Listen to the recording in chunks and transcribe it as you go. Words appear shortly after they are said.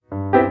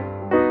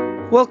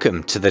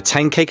Welcome to the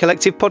 10K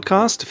Collective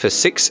podcast for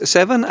 6,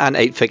 7 and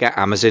 8-figure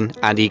Amazon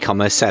and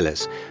e-commerce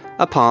sellers,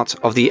 a part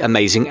of the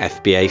amazing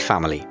FBA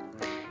family.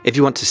 If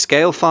you want to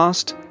scale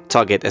fast,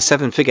 target a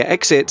 7-figure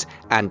exit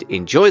and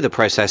enjoy the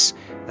process,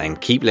 then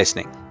keep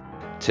listening.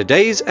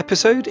 Today's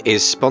episode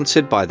is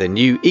sponsored by the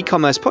new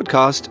e-commerce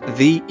podcast,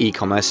 The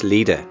E-Commerce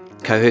Leader,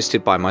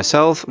 co-hosted by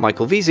myself,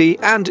 Michael Veazey,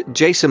 and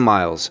Jason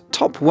Miles,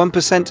 top 1%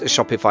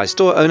 Shopify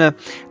store owner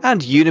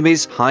and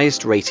Udemy's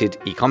highest rated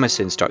e-commerce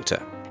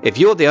instructor. If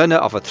you're the owner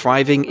of a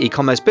thriving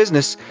e-commerce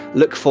business,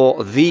 look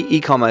for The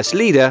E-Commerce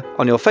Leader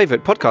on your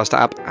favorite podcast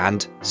app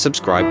and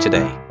subscribe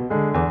today.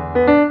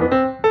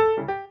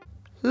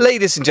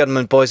 Ladies and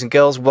gentlemen, boys and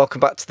girls, welcome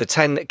back to the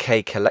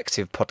 10K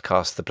Collective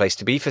podcast, the place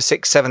to be for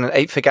 6, 7 and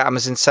 8-figure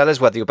Amazon sellers,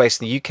 whether you're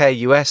based in the UK,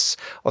 US,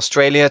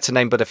 Australia, to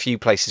name but a few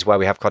places where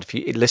we have quite a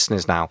few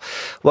listeners now.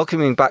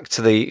 Welcoming back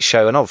to the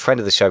show, an old friend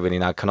of the show really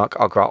now, Kanak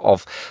Agra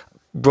of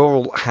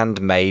Rural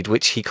Handmade,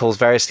 which he calls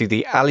variously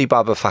the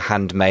Alibaba for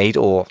handmade,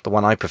 or the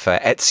one I prefer,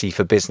 Etsy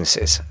for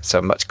businesses.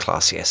 So much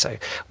classier. So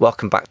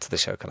welcome back to the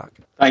show, Kanak.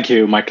 Thank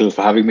you, Michael,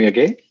 for having me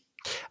again.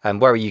 And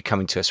where are you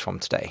coming to us from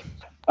today?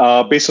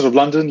 Based out of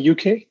London,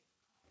 UK.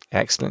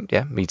 Excellent.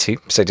 Yeah, me too.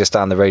 So just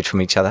down the road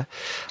from each other.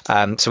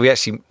 So we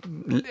actually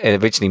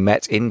originally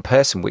met in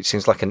person, which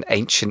seems like an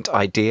ancient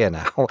idea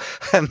now.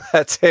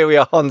 But here we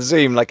are on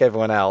Zoom like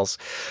everyone else.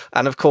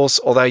 And of course,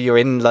 although you're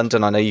in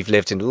London, I know you've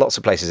lived in lots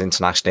of places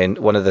internationally. And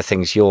one of the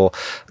things your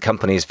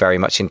company is very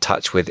much in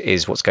touch with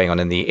is what's going on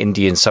in the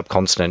Indian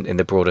subcontinent in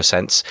the broader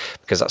sense,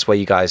 because that's where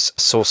you guys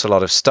source a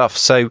lot of stuff.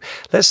 So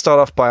let's start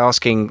off by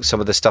asking some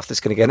of the stuff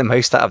that's going to get the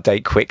most out of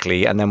date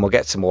quickly, and then we'll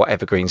get some more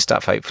evergreen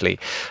stuff, hopefully.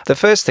 The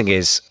first thing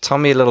is, tell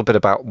me a little bit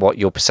about what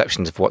your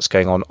perceptions of what's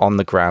going on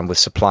the ground with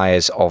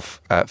suppliers of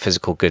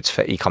physical goods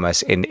for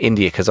e-commerce in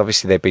India, because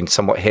obviously they've been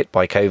somewhat hit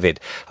by COVID,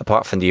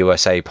 apart from the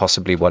USA,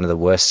 possibly one of the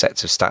worst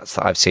sets of stats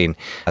that I've seen.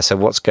 So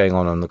what's going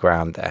on the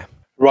ground there?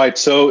 Right.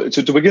 So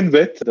to begin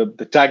with, the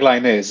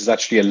tagline is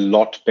actually a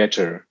lot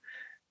better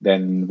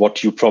than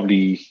what you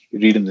probably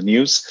read in the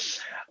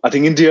news. I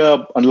think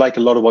India, unlike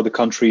a lot of other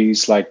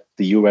countries like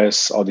the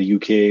US or the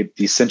UK,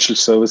 the essential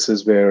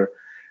services were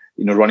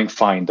running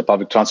fine. The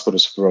public transport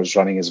was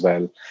running as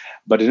well.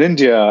 But in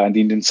India and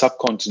the Indian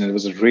subcontinent, it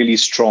was a really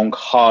strong,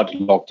 hard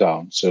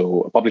lockdown.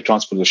 So public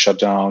transport was shut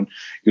down.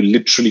 You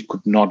literally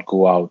could not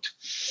go out.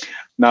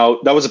 Now,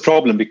 that was a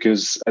problem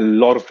because a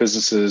lot of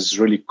businesses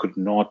really could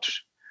not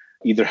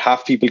either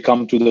have people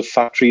come to the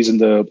factories and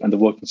the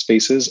working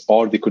spaces,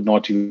 or they could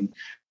not even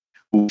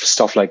move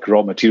stuff like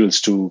raw materials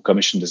to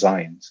commission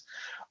designs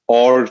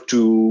or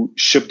to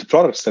ship the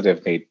products that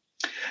they've made.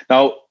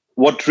 Now,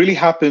 what really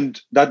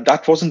happened,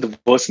 that wasn't the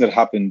worst thing that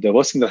happened. The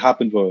worst thing that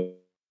happened was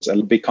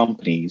big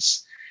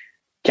companies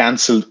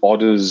canceled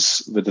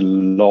orders with a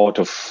lot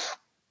of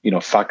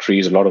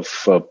factories, a lot of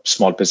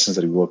small businesses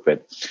that we work with.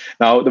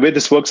 Now, the way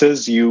this works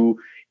is you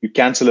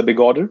cancel a big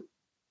order,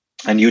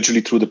 and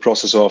usually through the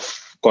process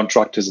of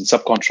contractors and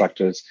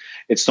subcontractors,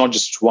 it's not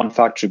just one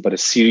factory, but a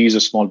series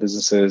of small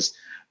businesses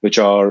which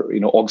are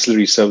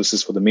auxiliary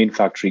services for the main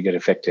factory get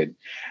affected.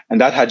 And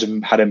that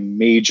had a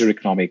major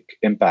economic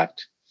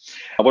impact.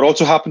 What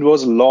also happened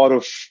was a lot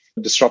of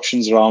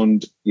disruptions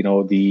around,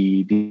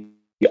 the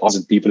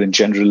people in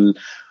general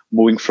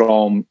moving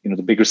from,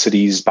 the bigger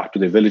cities back to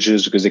their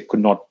villages because they could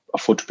not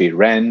afford to pay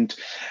rent.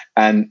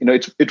 And,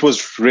 it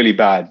was really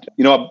bad.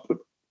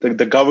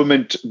 The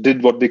government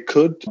did what they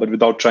could, but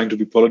without trying to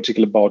be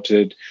political about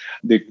it,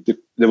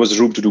 there was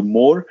room to do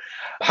more.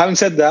 Having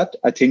said that,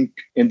 I think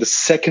in the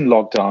second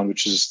lockdown,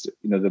 which is,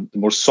 the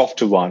more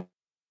softer one,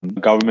 the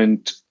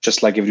government,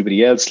 just like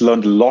everybody else,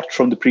 learned a lot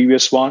from the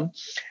previous one.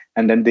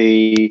 And then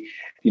they,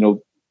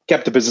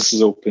 kept the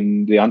businesses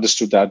open. They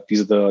understood that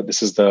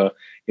this is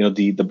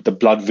the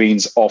blood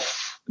veins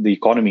of the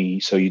economy.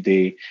 So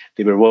they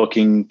were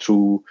working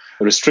through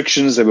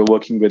restrictions. They were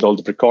working with all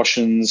the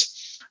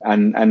precautions.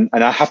 And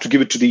I have to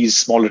give it to these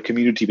smaller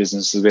community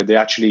businesses where they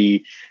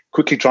actually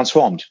quickly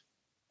transformed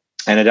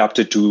and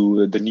adapted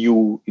to the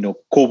new,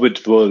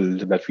 COVID world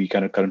that we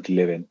kind of currently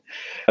live in.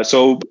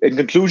 So in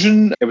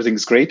conclusion,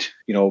 everything's great.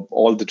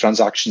 All the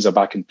transactions are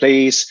back in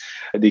place.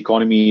 The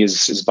economy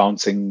is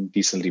bouncing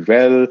decently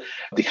well.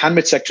 The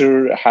handmade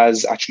sector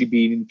has actually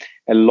been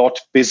a lot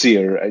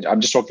busier. I'm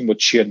just talking about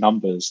sheer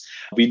numbers.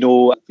 We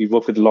know we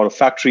work with a lot of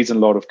factories and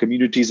a lot of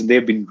communities, and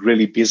they've been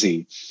really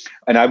busy.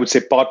 And I would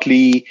say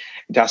partly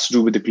it has to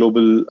do with the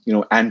global,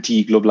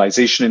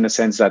 anti-globalization, in a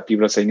sense that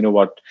people are saying,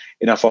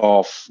 enough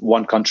of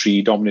one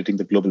country dominating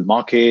the global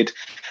market.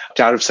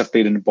 Tariffs have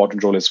played an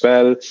important role as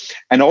well.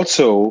 And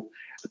also,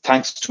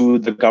 thanks to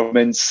the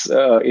governments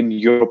in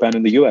Europe and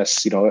in the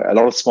US, a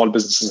lot of small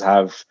businesses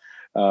have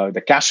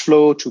the cash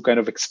flow to kind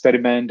of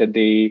experiment, and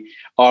they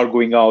are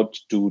going out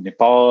to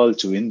Nepal,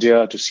 to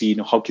India to see,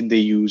 how can they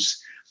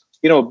use,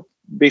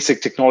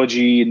 basic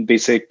technology and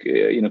basic,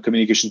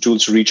 communication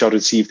tools to reach out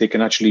and see if they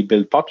can actually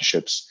build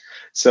partnerships.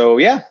 So,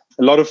 yeah,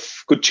 a lot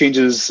of good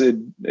changes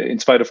in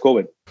spite of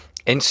COVID.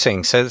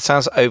 Interesting. So it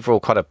sounds overall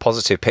quite a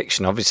positive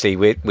picture. And obviously,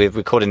 we're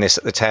recording this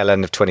at the tail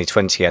end of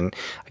 2020, and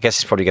I guess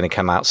it's probably going to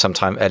come out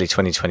sometime early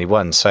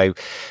 2021. So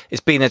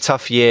it's been a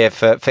tough year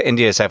for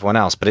India as everyone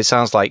else, but it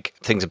sounds like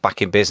things are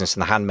back in business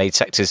and the handmade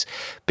sector's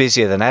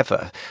busier than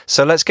ever.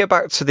 So let's get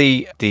back to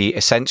the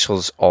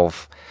essentials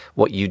of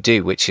what you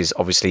do, which is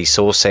obviously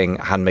sourcing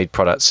handmade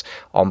products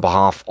on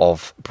behalf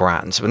of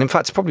brands. But in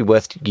fact, it's probably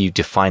worth you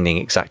defining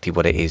exactly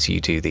what it is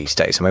you do these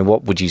days. I mean,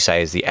 what would you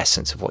say is the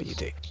essence of what you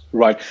do?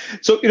 Right.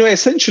 So,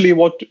 essentially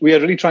what we are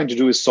really trying to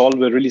do is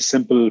solve a really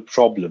simple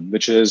problem,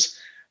 which is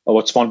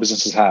what small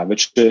businesses have,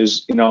 which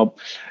is,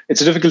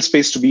 it's a difficult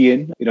space to be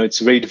in. It's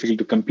very difficult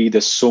to compete.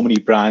 There's so many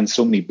brands,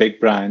 so many big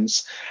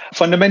brands.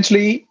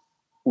 Fundamentally,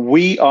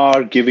 we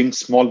are giving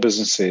small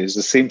businesses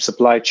the same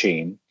supply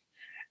chain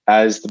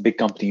as the big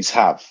companies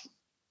have,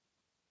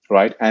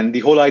 right? And the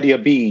whole idea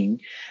being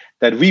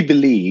that we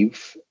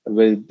believe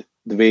with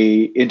the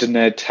way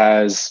internet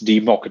has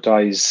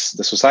democratized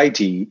the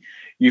society,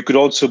 you could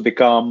also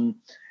become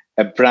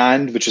a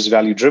brand which is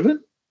value driven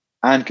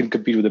and can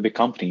compete with the big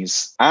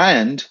companies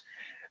and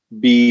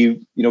be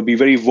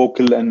very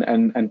vocal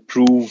and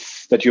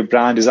prove that your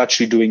brand is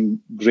actually doing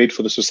great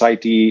for the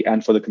society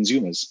and for the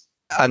consumers.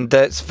 And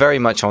that's very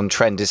much on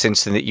trend. It's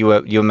interesting that you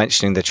were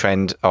mentioning the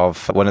trend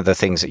of one of the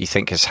things that you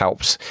think has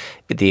helped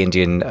the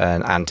Indian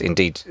and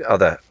indeed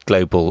other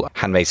global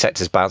handmade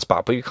sectors bounce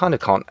back. But you kind of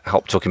can't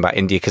help talking about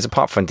India because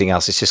apart from anything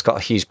else, it's just got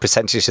a huge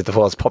percentage of the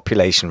world's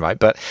population, right?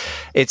 But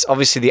it's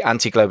obviously the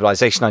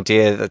anti-globalization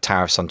idea, the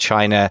tariffs on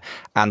China,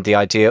 and the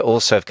idea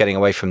also of getting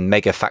away from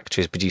mega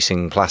factories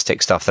producing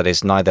plastic stuff that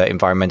is neither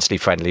environmentally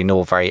friendly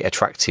nor very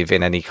attractive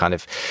in any kind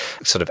of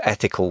sort of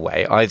ethical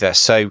way either.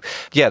 So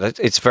yeah,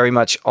 it's very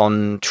much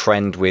on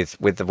trend with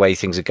the way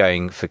things are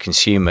going for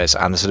consumers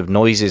and the sort of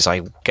noises,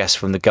 I guess,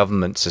 from the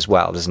governments as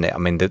well, isn't it? I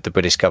mean, the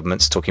British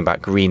government's talking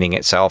about greening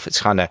itself. It's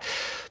kind of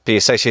be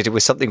associated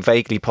with something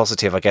vaguely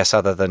positive, I guess,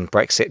 other than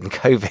Brexit and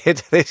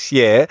COVID this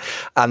year.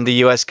 And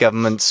the US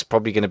government's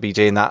probably going to be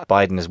doing that,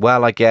 Biden as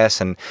well, I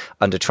guess. And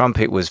under Trump,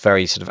 it was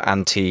very sort of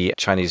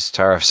anti-Chinese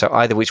tariff. So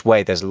either which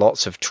way, there's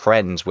lots of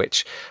trends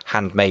which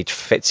handmade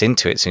fits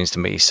into, it seems to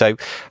me. So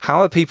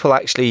how are people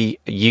actually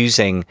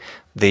using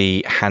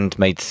the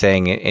handmade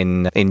thing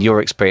in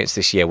your experience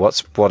this year?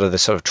 What are the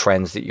sort of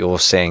trends that you're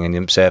seeing and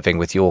observing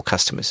with your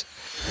customers?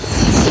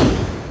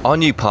 Our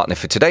new partner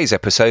for today's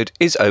episode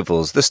is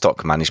Ovals, the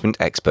stock management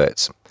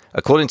experts.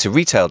 According to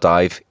Retail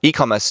Dive,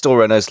 e-commerce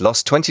store owners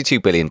lost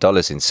 $22 billion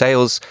in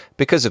sales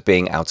because of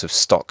being out of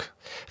stock.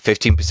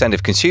 15%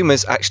 of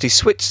consumers actually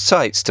switched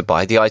sites to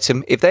buy the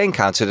item if they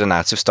encountered an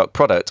out-of-stock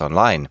product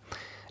online.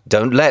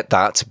 Don't let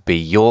that be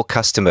your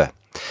customer.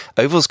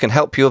 Ovals can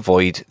help you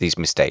avoid these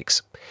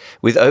mistakes.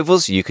 With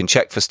Ovals, you can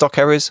check for stock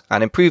errors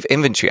and improve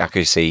inventory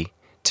accuracy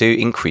to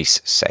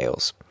increase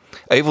sales.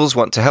 Ovals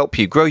want to help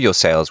you grow your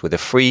sales with a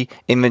free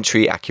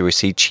inventory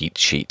accuracy cheat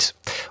sheet.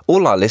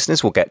 All our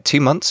listeners will get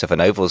 2 months of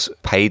an Ovals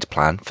paid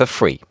plan for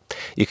free.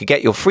 You can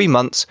get your free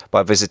months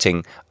by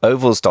visiting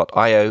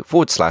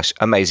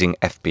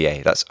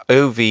ovals.io/amazingFBA. That's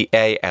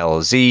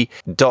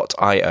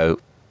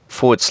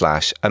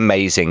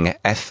OVALZ.io/amazing,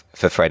 F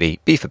for Freddy,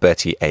 B for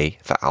Bertie, A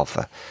for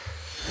Alpha.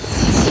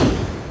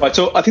 Right,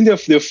 so I think there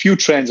are a few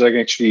trends that I can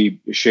actually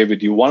share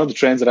with you. One of the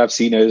trends that I've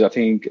seen is I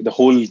think the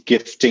whole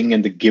gifting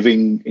and the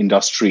giving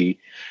industry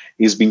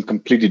is being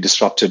completely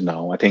disrupted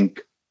now. I think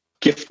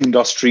gift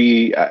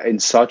industry in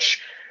such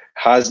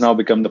has now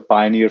become the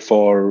pioneer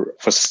for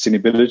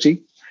sustainability.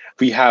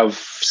 We have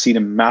seen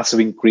a massive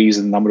increase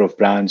in the number of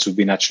brands who've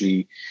been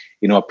actually,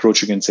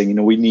 approaching and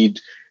saying, we need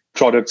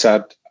products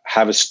that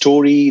have a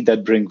story,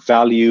 that bring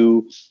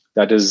value,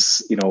 that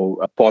is,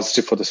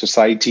 positive for the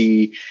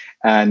society,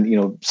 and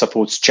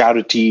supports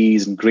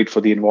charities and great for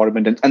the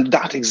environment, and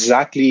that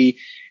exactly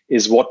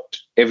is what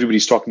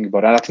everybody's talking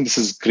about, and I think this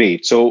is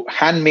great. So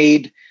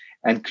handmade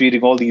and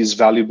creating all these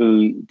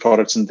valuable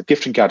products in the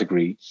gifting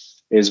category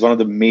is one of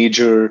the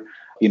major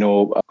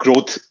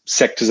growth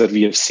sectors that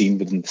we have seen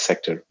within the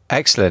sector.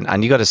 Excellent.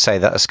 And you got to say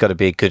that's got to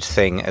be a good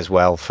thing as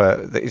well.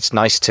 It's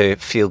nice to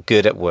feel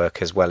good at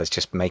work as well as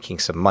just making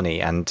some money.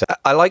 And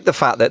I like the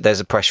fact that there's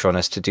a pressure on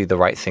us to do the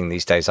right thing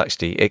these days.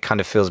 Actually, it kind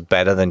of feels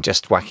better than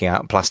just whacking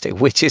out plastic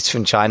widgets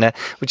from China,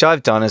 which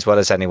I've done as well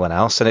as anyone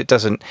else. And it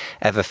doesn't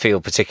ever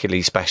feel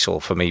particularly special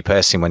for me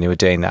personally when you were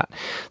doing that.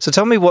 So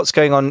tell me what's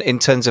going on in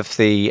terms of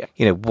the,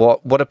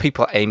 what are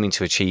people aiming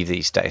to achieve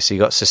these days? So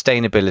you've got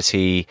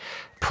sustainability,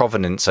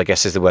 provenance, I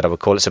guess is the word I would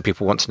call it. So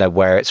people want to know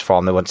where it's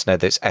from. They want to know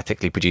that it's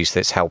ethically produced,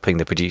 that it's helping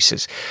the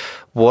producers.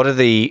 What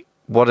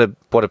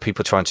are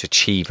people trying to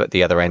achieve at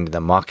the other end of the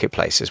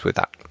marketplaces with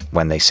that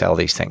when they sell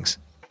these things?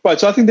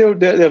 Right. So I think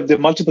there are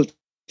multiple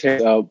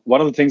things.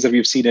 One of the things that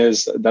we've seen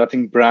is that I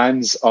think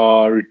brands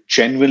are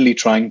genuinely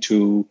trying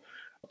to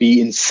be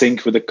in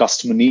sync with the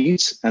customer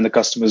needs, and the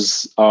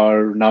customers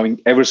are now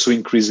ever so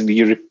increasingly.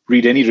 You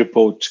read any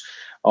report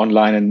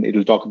online, and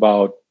it'll talk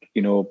about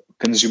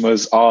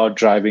consumers are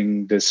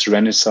driving this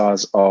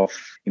renaissance of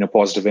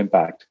positive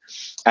impact.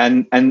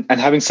 And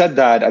having said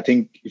that, I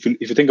think if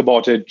you think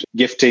about it,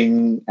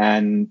 gifting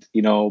and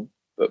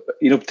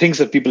things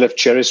that people have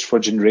cherished for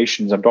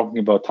generations. I'm talking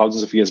about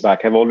thousands of years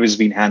back, have always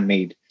been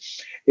handmade.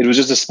 It was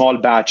just a small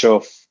batch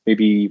of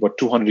maybe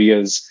 200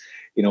 years,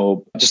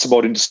 just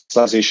about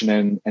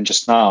industrialization and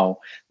just now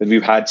that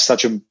we've had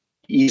such a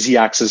easy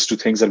access to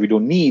things that we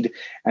don't need,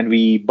 and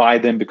we buy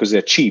them because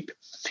they're cheap.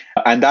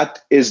 And that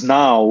is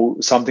now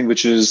something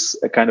which is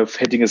kind of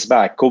hitting us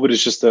back. COVID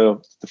is just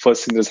the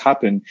first thing that's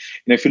happened.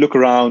 If you look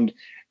around,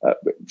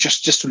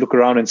 just to look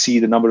around and see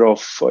the number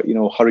of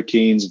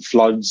hurricanes and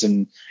floods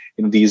and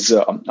these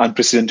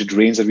unprecedented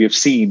rains that we have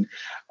seen,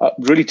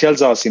 really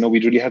tells us we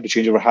really have to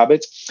change our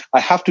habits.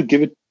 I have to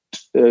give it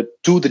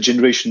to the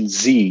Generation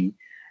Z,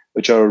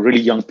 which are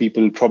really young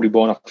people, probably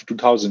born after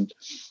 2000,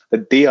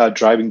 that they are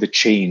driving the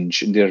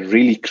change, and they're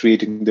really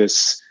creating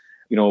this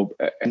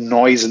a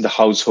noise in the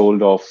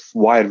household of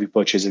why are we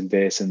purchasing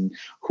this and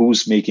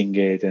who's making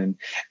it, and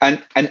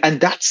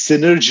that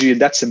synergy and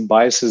that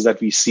symbiosis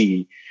that we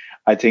see,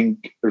 I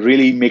think,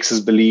 really makes us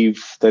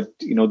believe that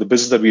the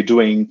business that we're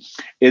doing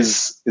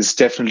is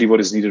definitely what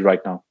is needed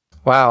right now.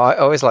 Wow, I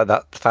always like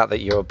that, the fact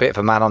that you're a bit of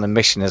a man on a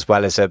mission as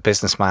well as a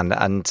businessman,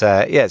 and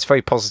it's a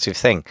very positive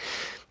thing.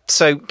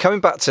 So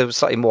coming back to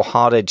slightly more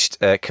hard-edged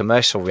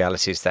commercial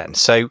realities then.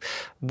 So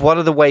what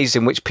are the ways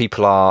in which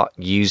people are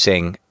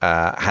using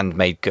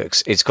handmade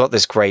goods? It's got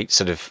this great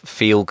sort of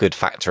feel-good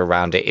factor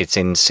around it. It's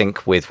in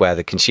sync with where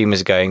the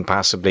consumers are going,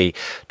 possibly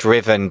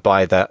driven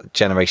by the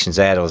Generation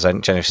Z or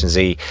Generation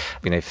Z,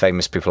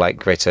 famous people like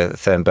Greta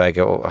Thunberg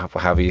or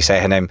however you say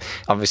her name.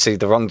 Obviously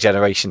the wrong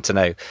generation to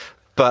know.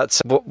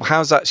 But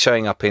how's that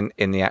showing up in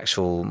the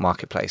actual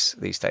marketplace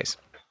these days?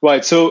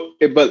 Right. So,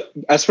 but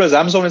as far as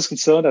Amazon is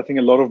concerned, I think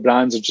a lot of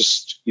brands are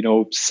just,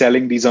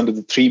 selling these under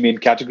the three main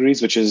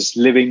categories, which is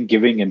living,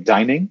 giving, and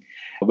dining,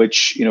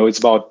 which, it's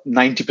about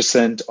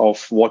 90%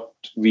 of what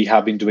we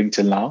have been doing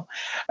till now.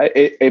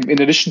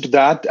 In addition to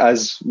that,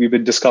 as we've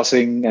been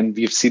discussing and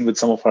we've seen with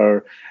some of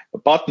our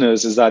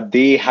partners, is that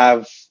they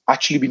have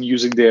actually been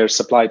using their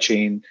supply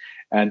chain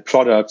and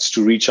products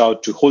to reach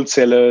out to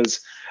wholesalers,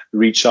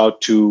 reach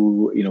out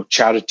to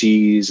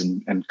charities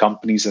and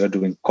companies that are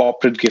doing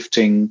corporate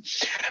gifting,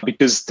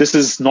 because this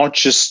is not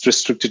just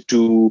restricted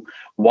to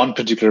one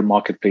particular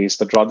marketplace,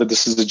 but rather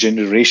this is a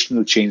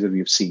generational change that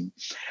we've seen.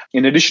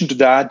 In addition to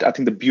that, I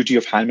think the beauty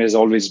of handmade has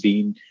always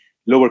been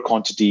lower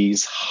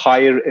quantities,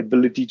 higher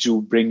ability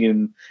to bring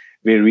in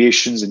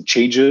variations and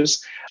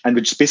changes, and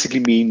which basically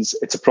means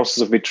it's a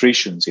process of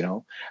iterations.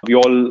 We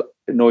all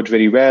know it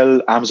very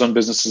well. Amazon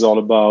Business is all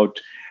about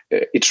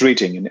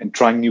iterating and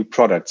trying new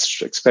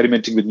products,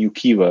 experimenting with new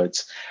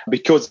keywords.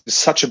 Because it's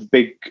such a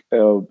big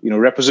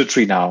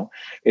repository now,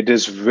 it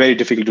is very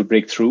difficult to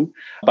break through.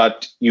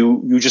 But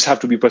you just have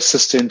to be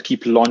persistent,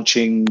 keep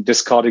launching,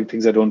 discarding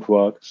things that don't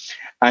work.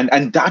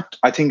 And that,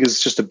 I think,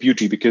 is just a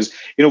beauty, because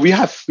we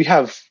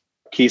have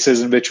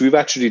cases in which we've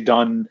actually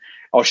done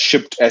or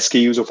shipped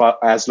SKUs of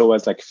as low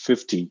as like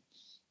 50.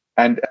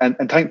 And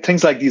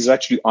things like these are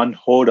actually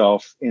unheard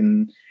of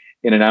in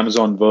an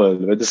Amazon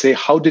world, where they say,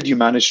 how did you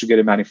manage to get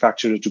a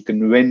manufacturer to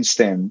convince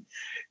them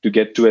to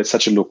get to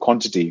such a low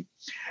quantity?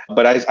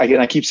 But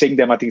I keep saying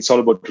them, I think it's all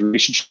about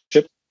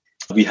relationship.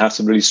 We have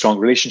some really strong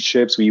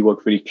relationships. We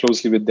work very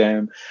closely with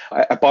them.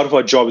 A part of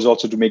our job is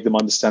also to make them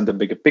understand the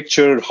bigger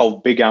picture, how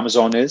big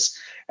Amazon is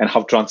and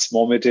how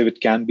transformative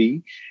it can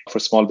be for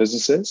small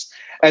businesses.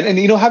 And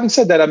having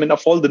said that,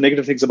 of all the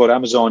negative things about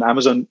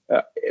Amazon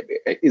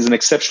is an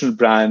exceptional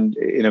brand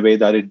in a way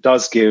that it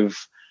does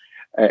give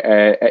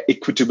a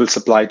equitable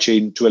supply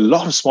chain to a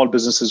lot of small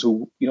businesses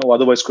who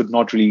otherwise could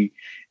not really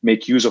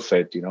make use of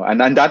it.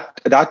 And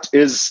that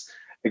is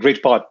a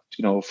great part.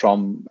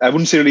 From, I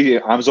wouldn't say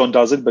really Amazon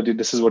does it, but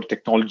this is what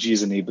technology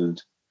has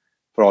enabled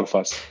for all of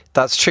us.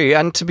 That's true.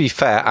 And to be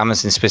fair,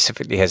 Amazon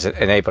specifically has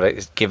enabled it,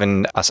 it's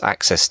given us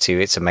access to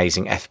its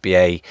amazing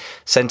FBA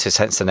centers,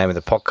 hence the name of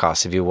the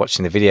podcast. If you're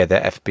watching the video, the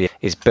FBA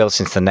is built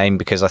into the name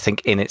because I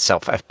think in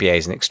itself, FBA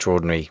is an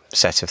extraordinary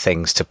set of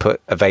things to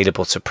put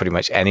available to pretty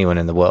much anyone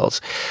in the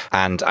world.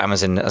 And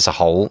Amazon as a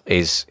whole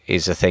is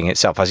a thing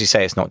itself. As you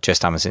say, it's not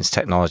just Amazon's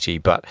technology,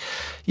 but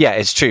yeah,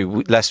 it's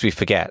true. Lest we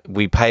forget,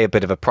 we pay a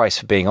bit of a price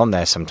for being on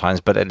there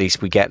sometimes, but at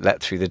least we get let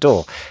through the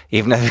door,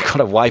 even though we've got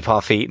to wipe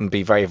our feet and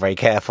be very, very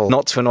careful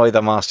not to annoy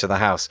the master of the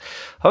house.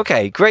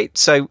 Okay, great.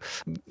 So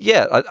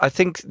yeah, I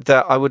think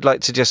that I would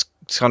like to just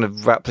kind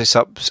of wrap this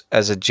up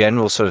as a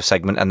general sort of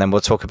segment, and then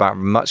we'll talk about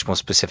much more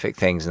specific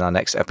things in our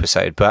next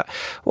episode. But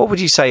what would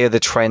you say are the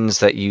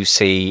trends that you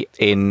see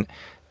in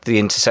the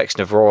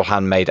intersection of Royal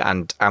Handmade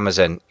and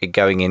Amazon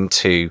going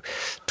into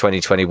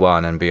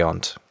 2021 and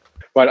beyond?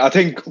 Right. I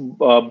think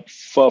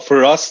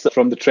for us,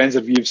 from the trends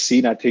that we've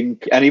seen, I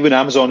think, and even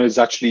Amazon is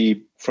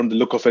actually, from the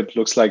look of it,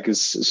 looks like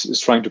is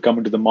trying to come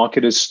into the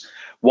market, is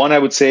one I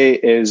would say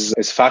is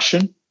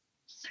fashion.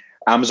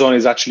 Amazon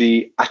is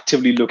actually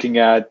actively looking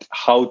at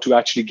how to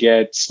actually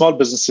get small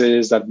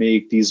businesses that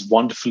make these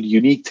wonderful,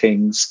 unique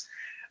things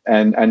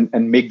and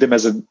make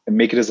them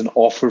make it as an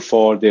offer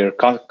for their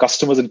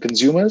customers and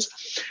consumers.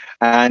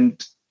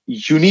 And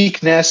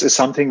uniqueness is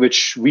something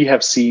which we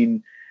have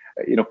seen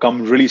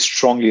come really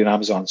strongly in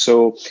Amazon.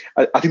 So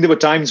I think there were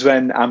times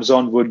when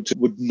Amazon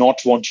would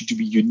not want you to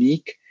be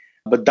unique,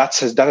 but that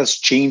has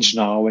changed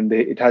now, and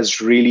it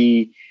has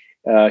really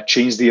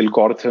changed the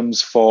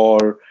algorithms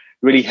for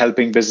really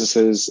helping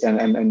businesses and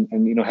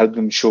help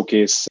them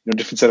showcase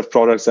different set of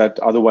products that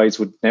otherwise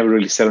would never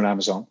really sell on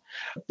Amazon.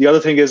 The other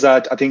thing is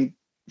that I think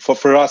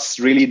for us,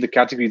 really in the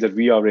category that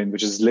we are in,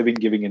 which is living,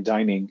 giving, and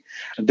dining,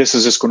 this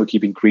is just going to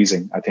keep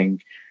increasing. I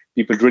think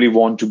people really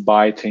want to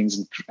buy things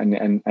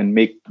and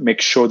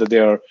make sure that they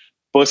are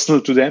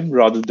personal to them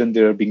rather than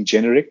they're being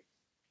generic.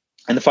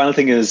 And the final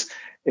thing is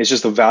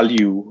just the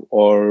value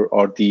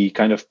or the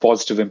kind of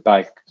positive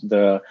impact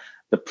the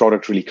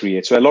product really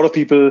creates. So a lot of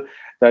people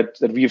that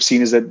we have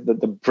seen is that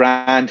the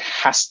brand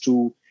has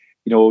to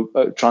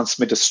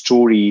transmit a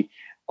story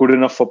good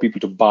enough for people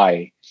to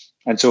buy.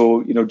 And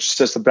so, just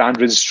as the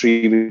brand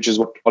registry, which is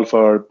what all of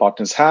our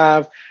partners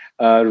have,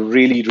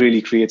 really,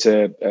 really creates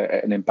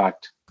an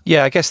impact.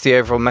 Yeah, I guess the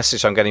overall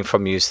message I'm getting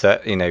from you is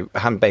that,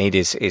 Handmade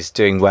is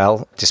doing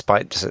well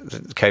despite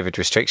the COVID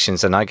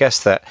restrictions. And I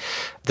guess that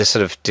the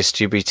sort of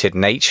distributed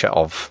nature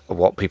of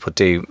what people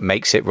do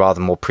makes it rather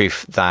more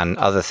proof than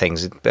other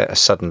things. A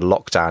sudden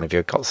lockdown, if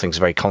you've got things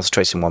very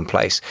concentrated in one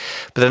place.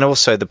 But then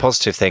also the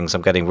positive things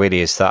I'm getting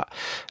really is that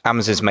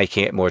Amazon's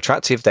making it more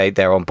attractive.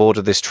 They're on board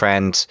with this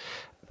trend.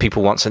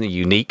 People want something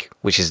unique,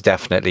 which is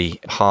definitely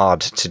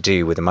hard to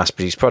do with a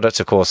mass-produced product,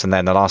 of course. And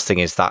then the last thing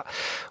is that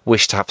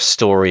wish to have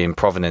story and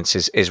provenance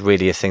is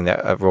really a thing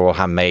that Royal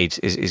Handmade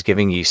is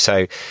giving you.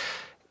 So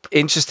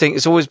interesting.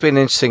 It's always been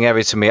an interesting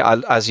area to me.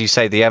 As you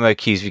say, the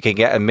MOQs, you can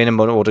get a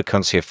minimum order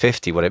quantity of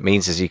 50. What it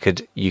means is you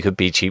could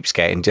be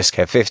cheapskate and just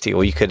get 50,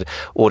 or you could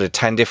order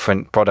 10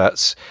 different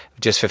products,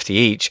 just 50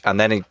 each, and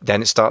then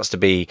it starts to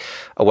be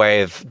a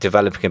way of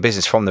developing a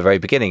business from the very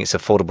beginning. It's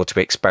affordable to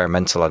be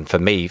experimental, and for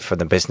me, from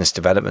the business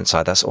development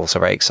side, that's also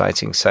very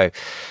exciting. So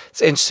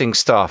it's interesting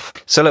stuff.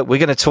 So look, we're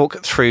going to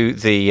talk through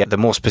the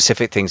more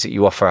specific things that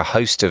you offer, a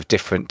host of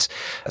different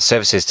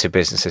services to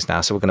businesses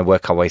now. So we're going to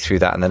work our way through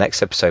that in the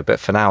next episode. But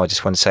for now, I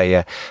just want to say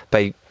a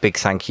big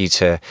thank you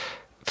to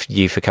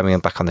you for coming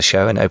back on the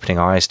show and opening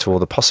our eyes to all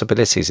the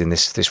possibilities in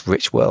this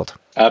rich world.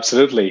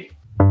 Absolutely.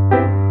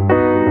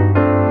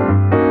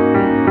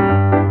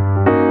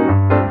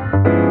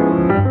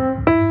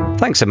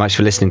 Thanks so much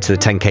for listening to the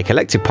 10K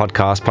Collective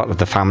podcast, part of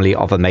the family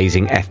of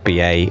amazing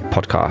FBA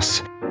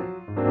podcasts.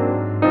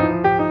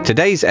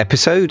 Today's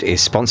episode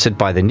is sponsored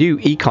by the new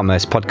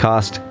e-commerce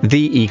podcast,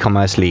 The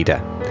E-Commerce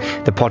Leader.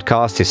 The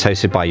podcast is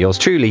hosted by yours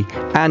truly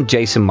and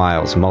Jason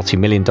Miles,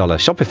 multi-million-dollar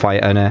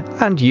Shopify owner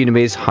and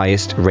Udemy's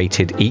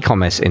highest-rated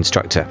e-commerce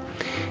instructor.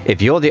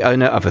 If you're the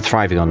owner of a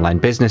thriving online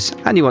business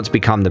and you want to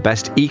become the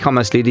best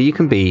e-commerce leader you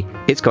can be,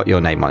 it's got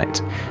your name on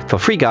it. For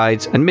free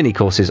guides and mini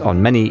courses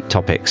on many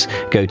topics,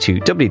 go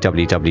to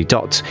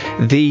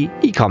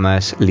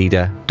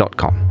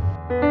www.theecommerceleader.com.